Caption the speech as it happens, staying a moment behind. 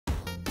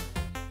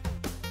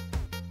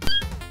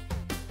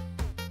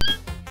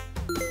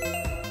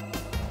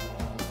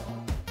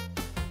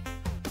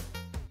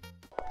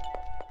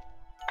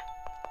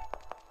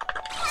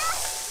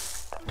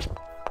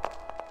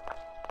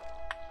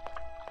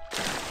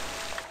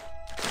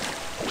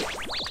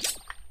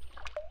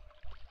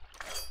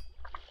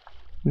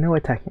No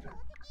attacking.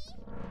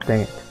 Dang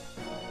it.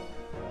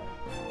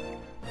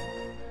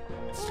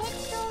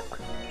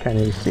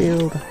 Cannon is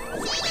sealed.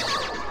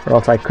 Or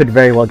else I could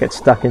very well get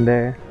stuck in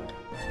there.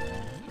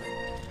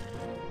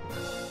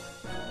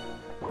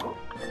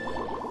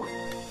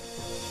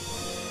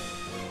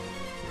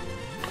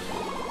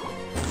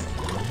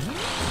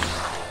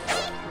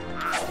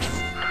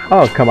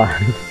 Oh, come on.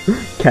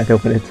 Can't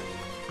open it.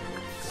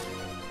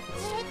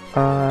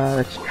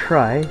 Let's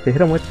try to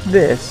hit him with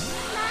this.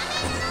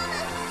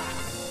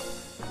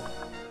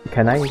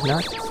 Can I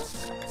not?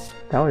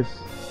 That was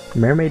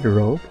mermaid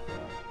robe.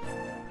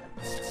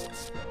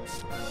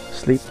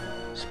 Sleep,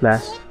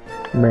 splash,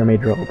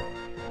 mermaid robe.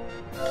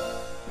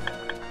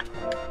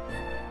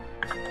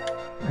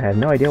 I have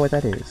no idea what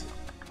that is.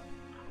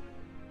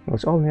 It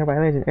was all nearby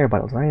islands and air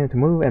bottles, allowing them to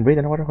move and breathe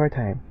underwater for a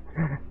time.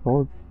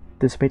 All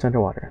dissipates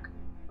underwater.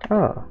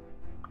 Oh.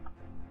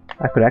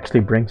 I could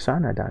actually bring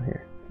Sana down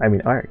here. I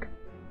mean Ark.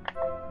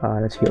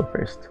 Let's heal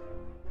first.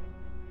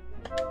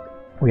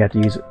 We have to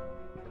use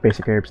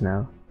basic herbs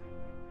now.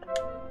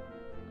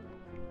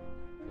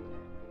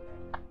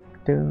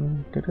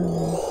 Dun, dun, dun.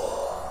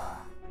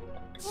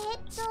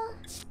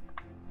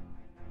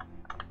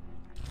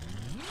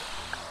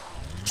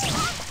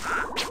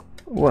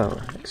 Whoa,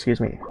 excuse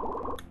me.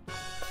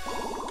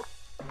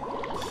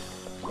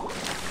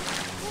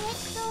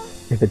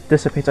 If it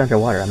dissipates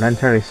underwater, I'm not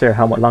entirely sure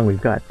how long we've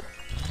got.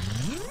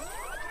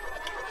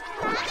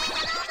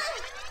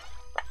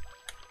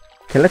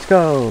 Okay, let's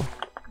go!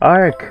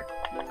 Ark!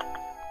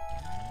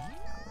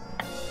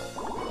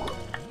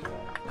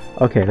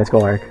 Okay, let's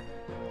go, Ark.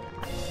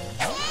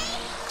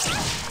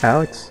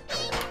 Ouch.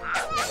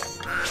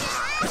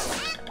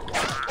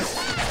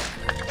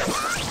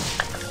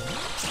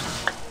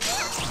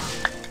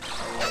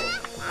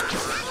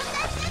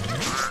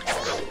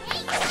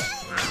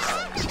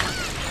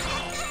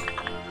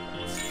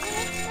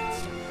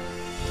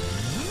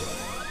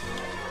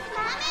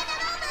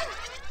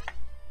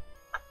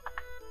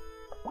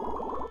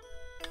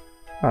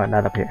 Oh,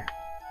 not up here.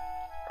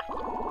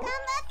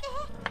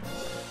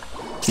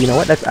 You know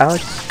what? That's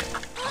Alex.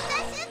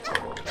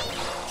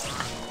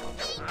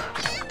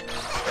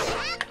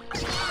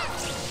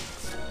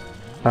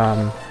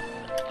 I'm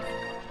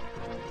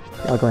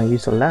going to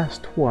use the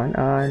last one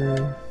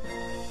on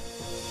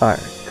Ark.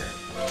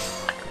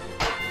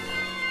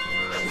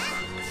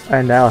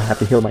 And now I'll have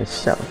to heal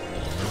myself.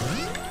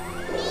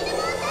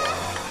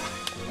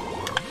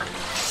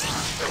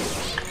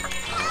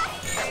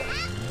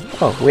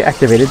 Oh, we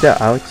activated the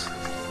outs.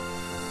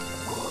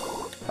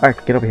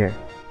 Ark, get over here.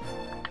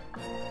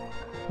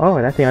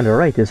 Oh, that thing on the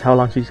right is how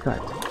long she's got.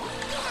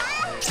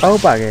 Oh,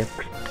 bugger.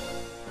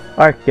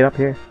 Ark, get up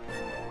here.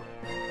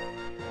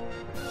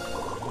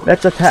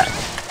 Let's attack.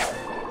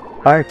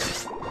 Ark,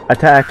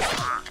 attack.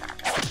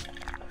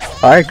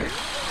 Ark.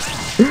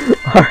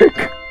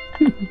 Ark.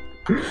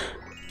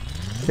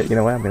 Okay, you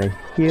know what? I'm gonna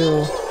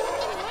heal.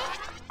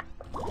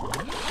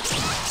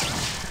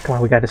 Come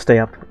on, we gotta stay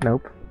up.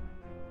 Nope.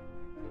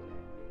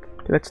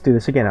 Let's do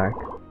this again, Ark.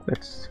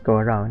 Let's go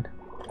around.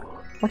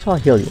 Once I'll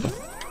heal you.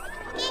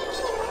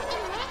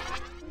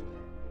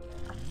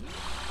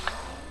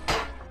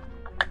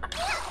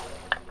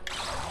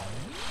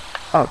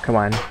 Oh, come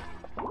on.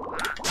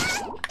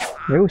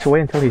 Maybe we should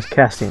wait until he's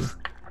casting.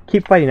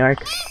 Keep fighting, Ark.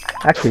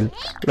 Actually,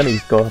 let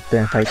me go up there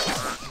and fight.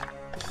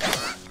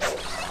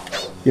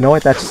 You know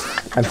what?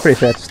 I'm pretty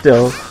sure that's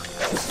still...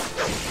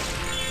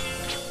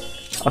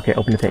 Okay,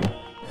 open the thing.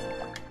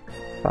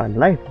 Found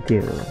life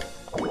deal.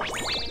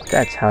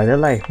 That's how the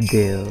life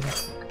deal.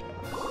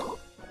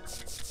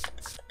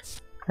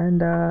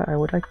 And I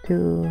would like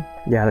to...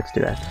 Yeah, let's do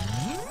that.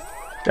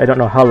 I don't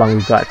know how long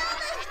we've got.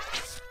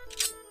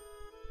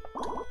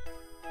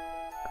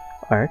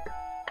 Ark.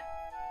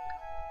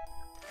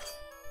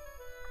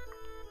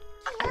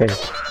 Okay,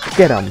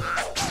 get him!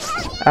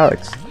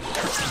 Ouch!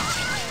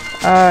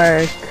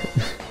 Ark!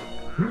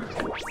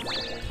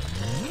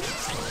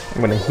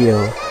 I'm gonna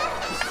heal.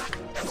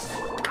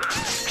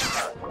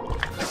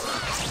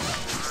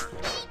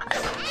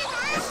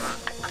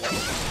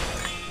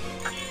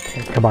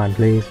 Come on,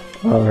 please.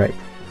 Alright.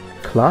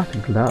 Cloth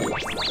glove.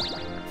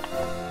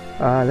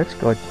 Let's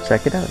go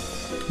check it out.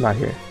 Not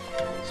here.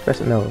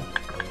 Special, no.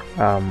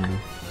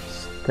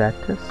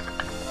 Status?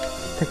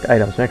 Check the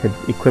items so I could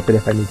equip it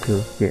if I need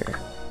to. Here.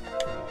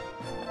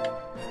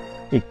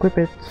 Equip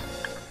it.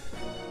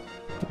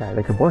 Yeah,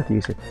 they could both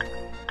use it.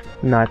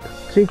 Not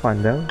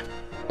Chiffon though.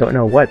 Don't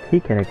know what he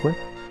can equip.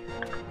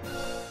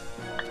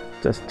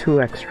 Just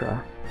 2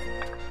 extra.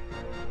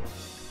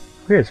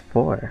 Here's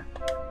 4.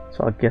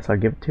 So I guess I'll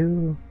give it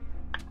to...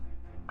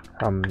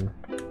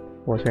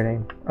 what's her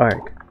name?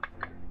 Ark.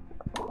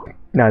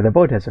 Now the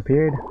boat has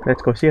appeared.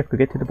 Let's go see if we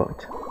get to the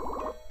boat.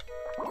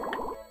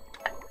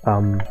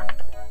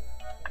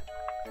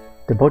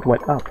 The boat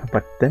went up,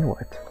 but then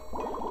what?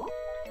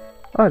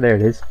 Oh, there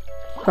it is.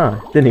 Huh,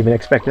 didn't even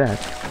expect that.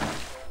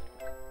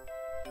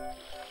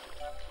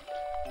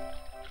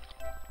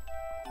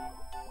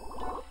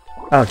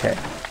 Okay,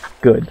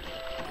 good.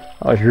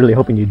 I was really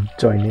hoping you'd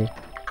join me.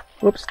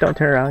 Whoops, don't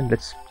turn around.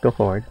 Let's go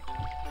forward.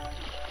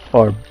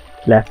 Or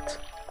left.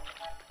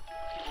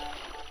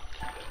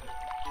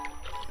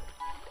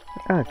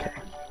 Okay.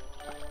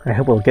 I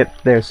hope we'll get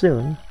there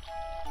soon.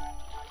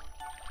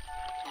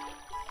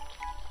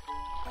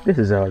 This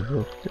is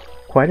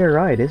quite a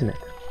ride, isn't it?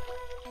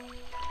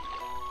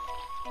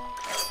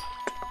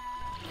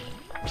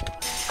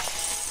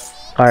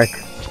 Ark.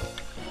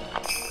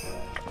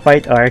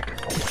 Fight Ark.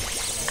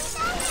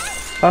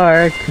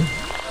 Ark.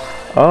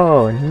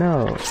 Oh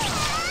no.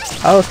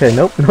 Okay,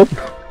 nope.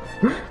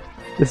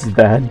 This is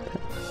bad.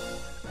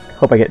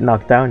 Hope I get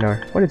knocked down,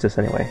 or what is this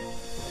anyway?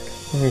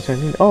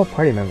 Oh,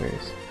 party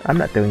members. I'm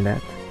not doing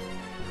that.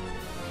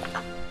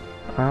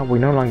 We're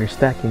no longer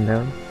stacking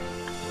though.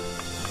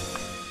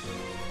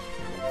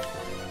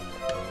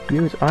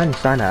 Use on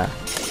Sana.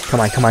 Come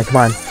on.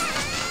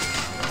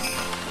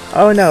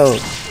 Oh no!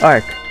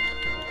 Ark!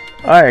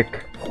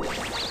 Ark!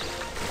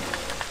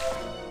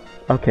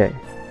 Okay.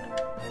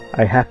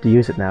 I have to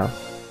use it now.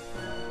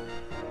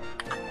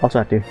 Also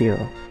have to heal.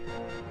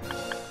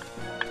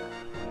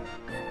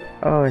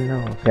 Oh no.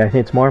 Yeah, I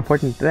think it's more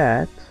important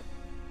that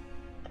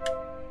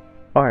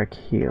Ark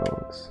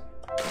heals.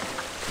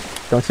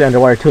 Don't stay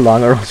underwater too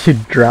long or else you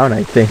drown,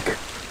 I think.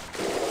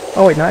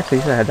 Oh wait, no, actually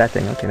I had that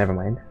thing. Okay, never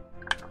mind.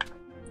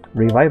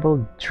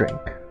 Revival drink.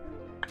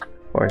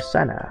 Or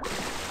Sana.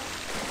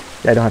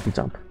 Yeah, I don't have to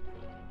jump.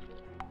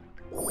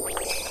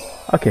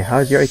 Okay,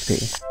 how's your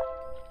HP?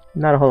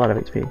 Not a whole lot of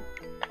HP.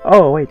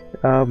 Oh wait,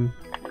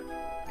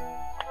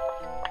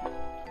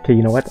 okay,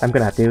 you know what? I'm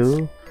gonna have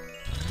to...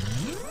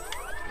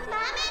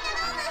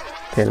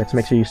 Okay, let's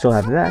make sure you still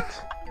have that.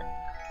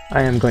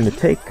 I am going to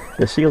take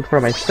the shield for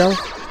myself,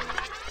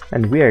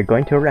 and we are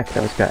going to wreck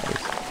those guys.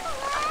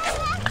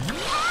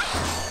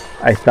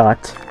 I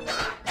thought...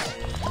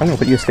 I'm gonna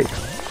put you asleep.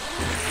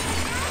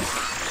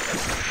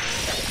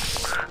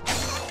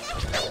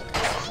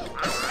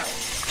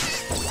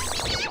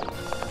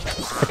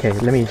 Okay,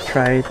 let me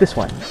try this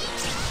one.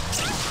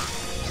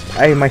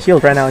 My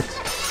shield ran out.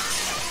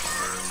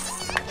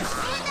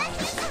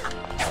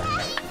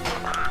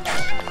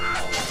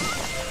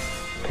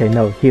 Okay,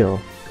 no, heal.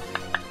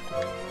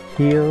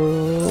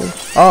 Heal.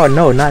 Oh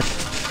no, not.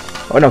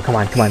 Oh no, come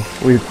on.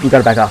 We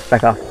gotta back off.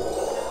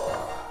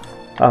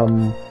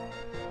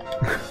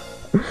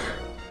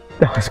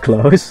 That was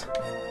close.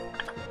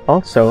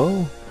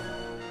 Also,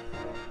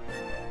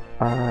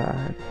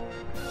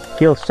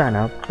 heal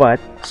Sana, but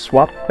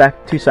swap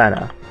back to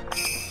Sana.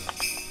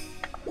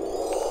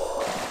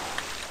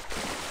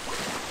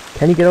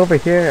 Can you get over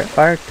here,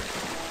 Ark?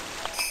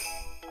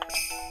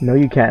 No,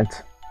 you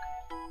can't.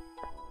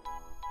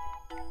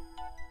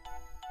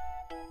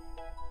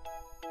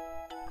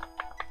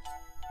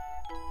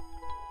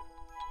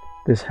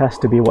 This has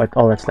to be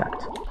all that's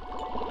left.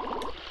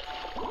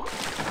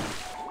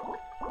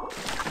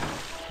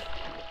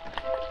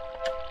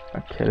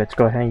 Okay, let's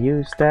go ahead and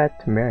use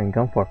that Marion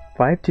gun for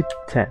 5 to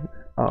 10.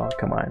 Oh,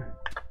 come on.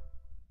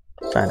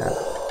 Sana.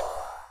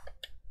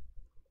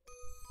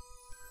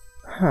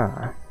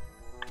 Huh.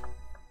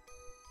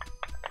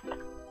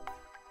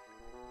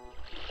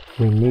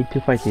 We need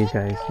to fight these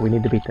guys. We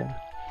need to beat them.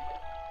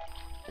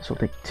 This will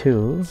take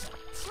 2.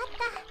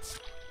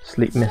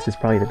 Sleep Mist is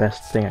probably the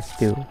best thing I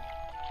can do.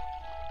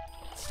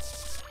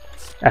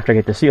 After I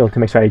get the seal to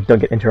make sure I don't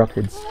get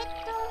interrupted.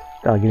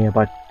 That'll give me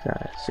about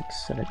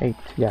 6, 7, 8.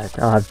 Yeah,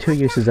 I'll have 2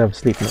 uses of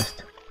Sleep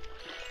Mist.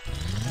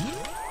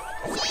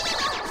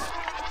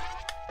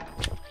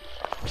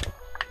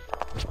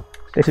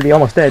 They should be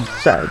almost dead.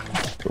 So,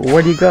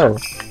 where do you go?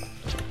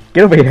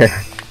 Get over here!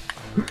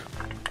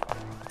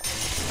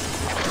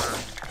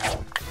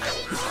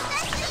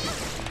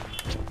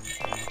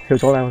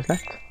 Here's all that was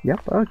left?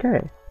 Yep,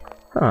 okay.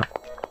 Huh.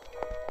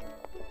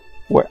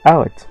 We're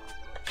out.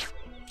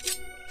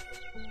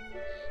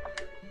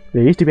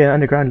 There used to be an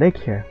underground lake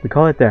here. We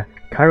call it the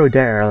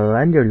Karudare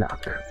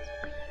Landerloch.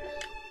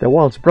 The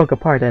walls broke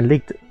apart and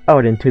leaked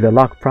out into the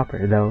loch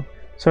proper, though,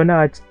 so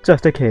now it's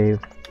just a cave.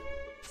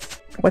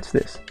 What's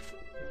this?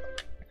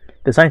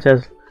 The sign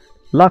says,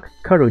 Loch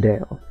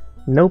Karudale.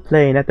 No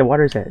playing at the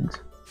water's edge.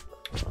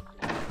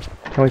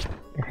 Can we...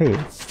 Hey,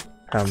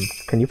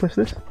 can you push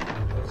this?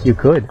 You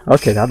could.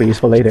 Okay, that'll be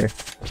useful later.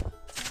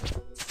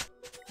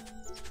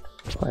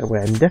 But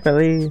we're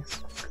definitely...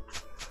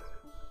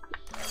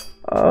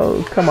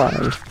 Oh, come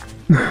on.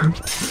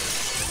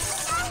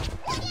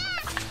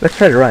 Let's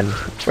try to run.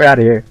 We're out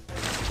of here.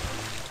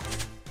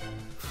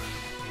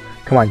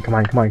 Come on.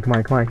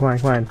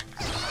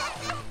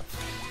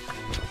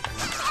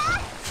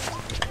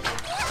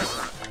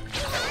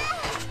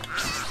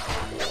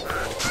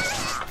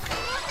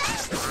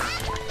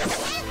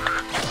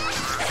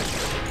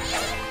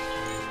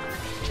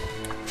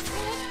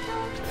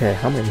 Okay,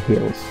 how many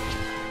heals?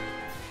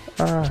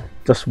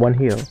 Just 1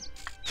 heal.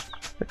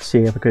 Let's see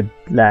if it could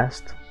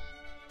last.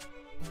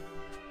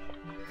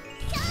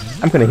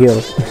 I'm gonna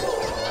heal.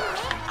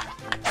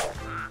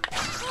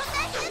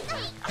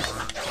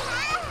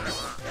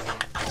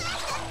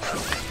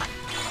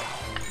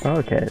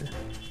 Okay,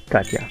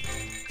 gotcha.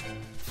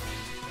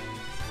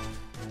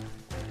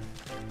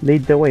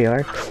 Lead the way,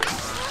 Ark.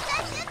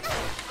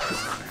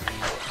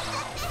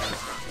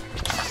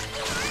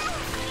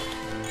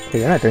 Okay,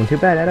 you're not doing too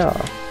bad at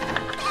all.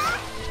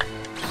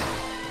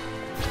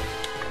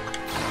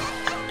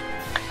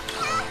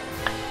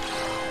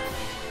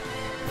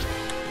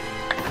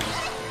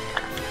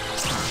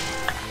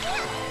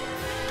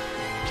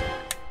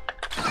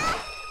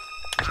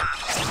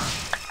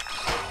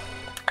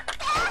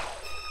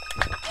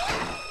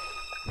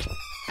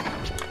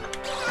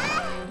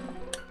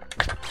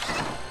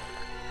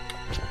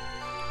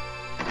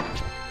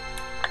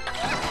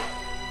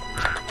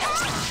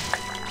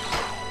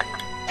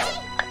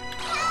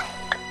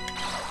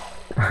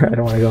 I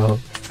don't want to go.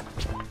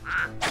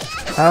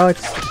 Ouch!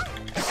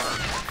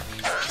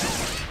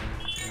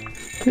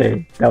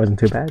 Okay, that wasn't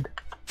too bad.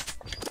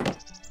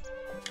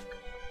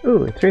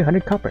 Ooh,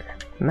 300 copper.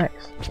 Nice.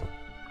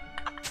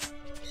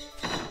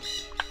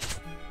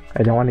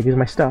 I don't want to use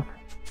my stuff.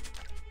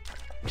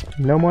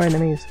 No more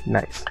enemies.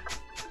 Nice.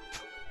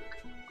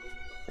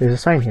 There's a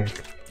sign here.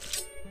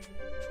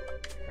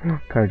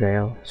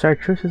 Cardale.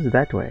 Chartreuse is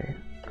that way.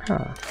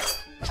 Huh.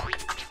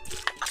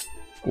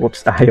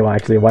 Whoops, I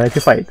actually wanted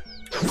to fight.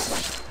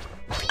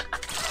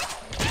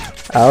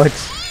 Ouch.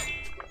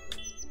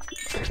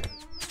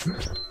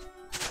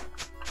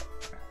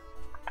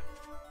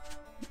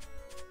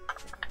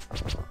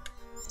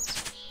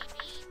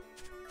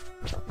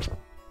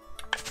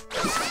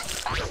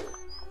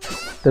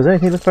 Does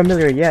anything look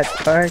familiar yet,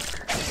 Ark?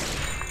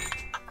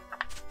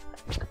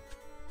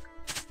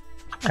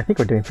 I think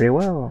we're doing pretty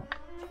well.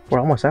 We're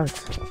almost out.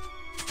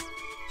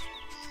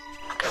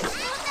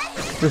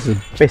 This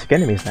is basic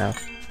enemies now.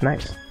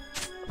 Nice.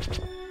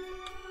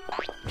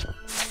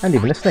 And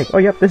even a snake. Oh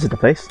yep, this is the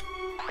place.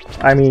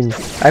 I mean,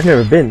 I've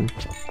never been.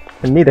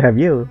 And neither have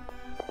you.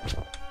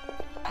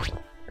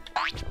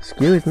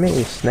 Excuse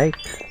me, snake.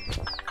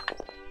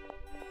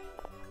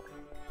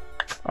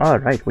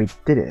 Alright, we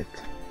did it.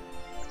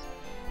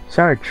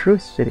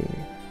 Chartreuse City.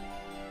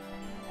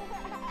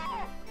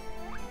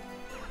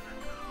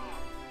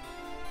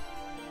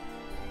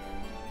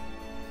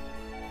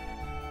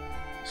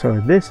 So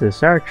this is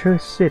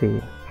Chartreuse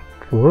City.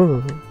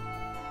 Whoa.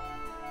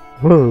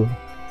 Whoa.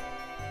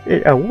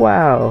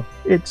 Wow,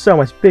 it's so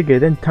much bigger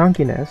than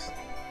Tonkiness.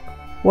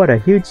 What a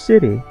huge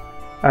city.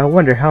 I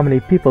wonder how many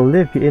people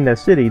live in a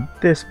city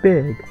this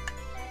big.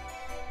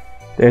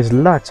 There's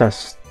lots of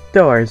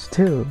stores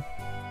too.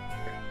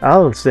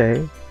 I'll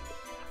say.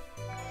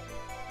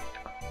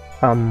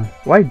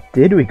 Why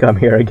did we come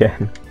here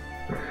again?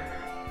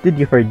 Did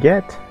you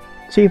forget?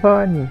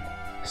 Chiffon?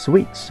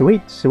 Sweet,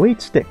 sweet,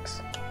 sweet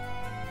sticks.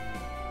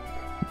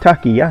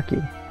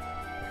 Takoyaki.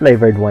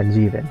 Flavored ones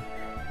even.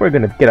 We're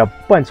gonna get a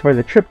bunch for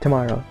the trip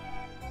tomorrow.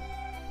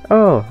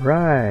 Oh,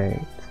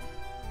 right.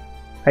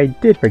 I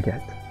did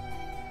forget.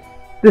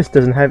 This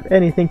doesn't have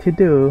anything to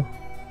do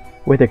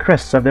with the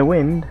crests of the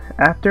wind,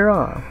 after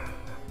all.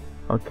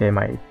 Okay,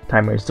 my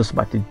timer is just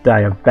about to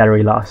die of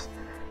battery loss.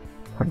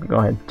 I'm gonna go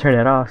ahead and turn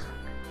it off.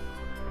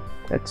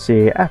 Let's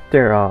see,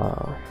 after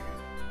all.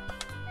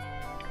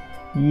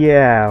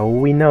 Yeah,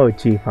 we know,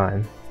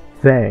 Chiffon.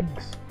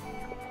 Thanks.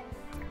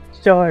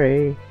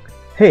 Sorry.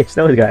 Hey, it's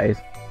those guys.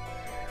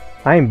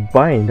 I'm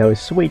buying those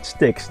sweet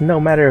sticks no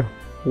matter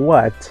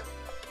what.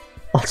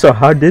 Also,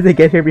 how did they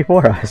get here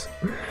before us?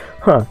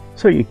 Huh,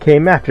 so you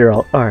came after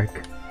all,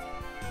 Ark.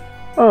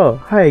 Oh,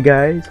 hi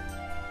guys.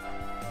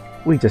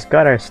 We just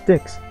got our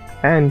sticks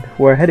and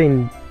we're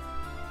heading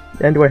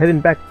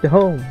back to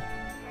home.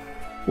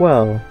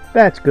 Well,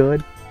 that's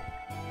good.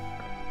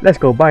 Let's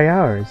go buy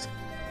ours.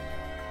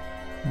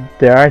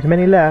 There aren't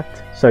many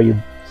left, so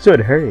you should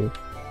hurry.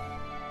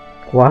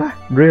 What?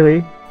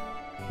 Really?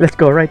 Let's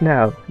go right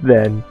now,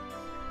 then.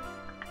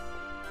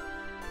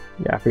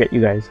 Yeah, forget you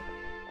guys.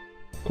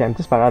 Okay, I'm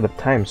just about out of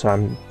time, so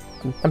I'm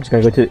just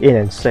gonna go to the inn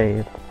and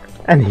save.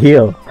 And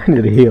heal. I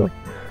need to heal.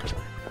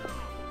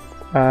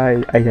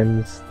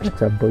 Items.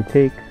 That's a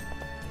boutique.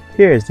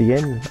 Here's the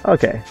inn.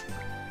 Okay.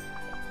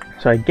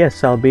 So I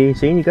guess I'll be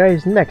seeing you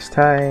guys next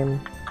time.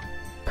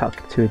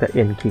 Talk to the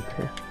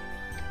innkeeper.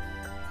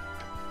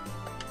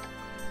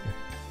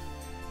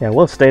 Yeah,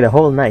 we'll stay the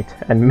whole night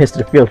and miss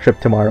the field trip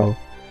tomorrow.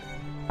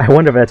 I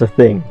wonder if that's a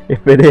thing.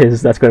 If it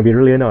is, that's gonna be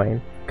really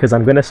annoying. Because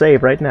I'm gonna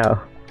save right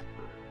now.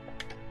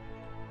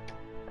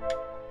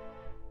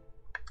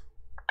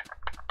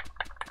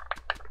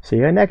 See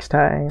you next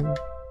time.